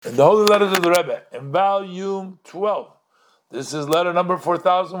In the Holy Letters of the Rebbe, in volume 12, this is letter number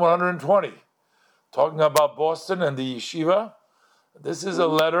 4120, talking about Boston and the yeshiva. This is a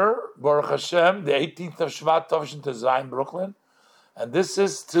letter, Baruch Hashem, the 18th of Shvat, Tovshin to Zion, Brooklyn. And this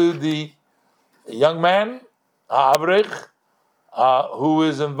is to the young man, Avrich, who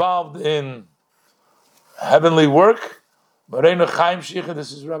is involved in heavenly work. Moreinu Chaim Shicha,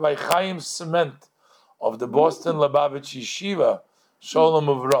 this is Rabbi Chaim Cement of the Boston Lubavitch Yeshiva, Sholem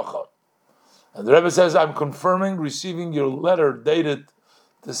Uvracha. And the Rebbe says, I'm confirming receiving your letter dated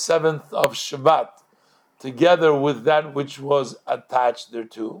the 7th of Shvat, together with that which was attached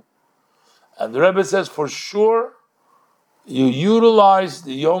thereto. And the Rebbe says, for sure, you utilize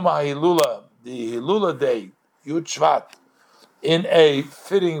the Yom HaHilula, the Hilula day, Yud Shvat, in a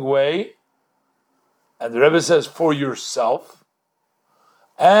fitting way. And the Rebbe says, for yourself,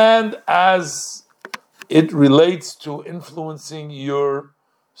 and as it relates to influencing your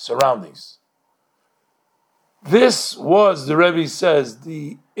surroundings. This was, the Rebbe says,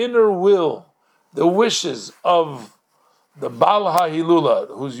 the inner will, the wishes of the Baal HaHilula,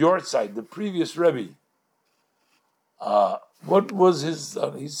 who's your side, the previous Rebbe. What was his?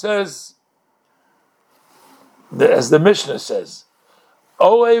 He says, as the Mishnah says,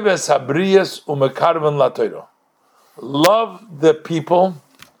 Oev es habriyas umekarvan latoiro. Love the people,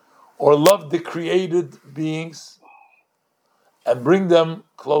 or love the created beings, and bring them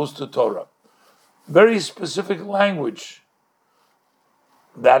close to Torah. Very specific language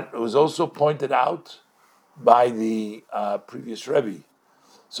that was also pointed out by the previous Rebbe.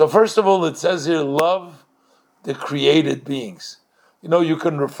 So first of all, it says here, love the created beings. You know, you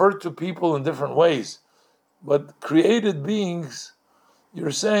can refer to people in different ways, but created beings,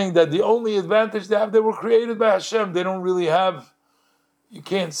 you're saying that the only advantage they have, they were created by Hashem. They don't really have, you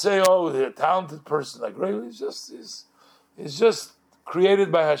can't say, oh, they're a talented person. Like, really, it's just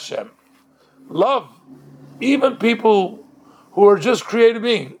created by Hashem. Love even people who are just created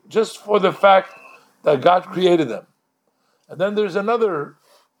beings, just for the fact that God created them. And then there's another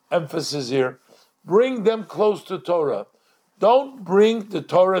emphasis here. Bring them close to Torah. Don't bring the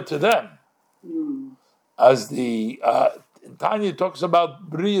Torah to them. As the Tanya talks about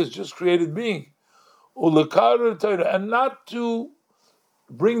Bri is just created being. And not to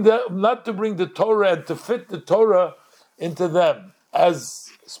bring the Torah and to fit the Torah into them,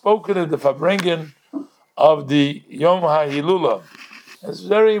 as spoken in the Fabrengen of the Yom HaHilula. It's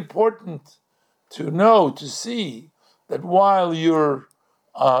very important to know, to see that while you're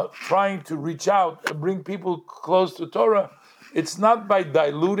trying to reach out and bring people close to Torah, it's not by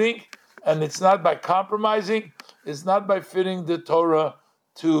diluting, and it's not by compromising, it's not by fitting the Torah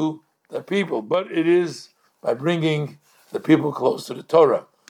to the people, but it is by bringing the people close to the Torah.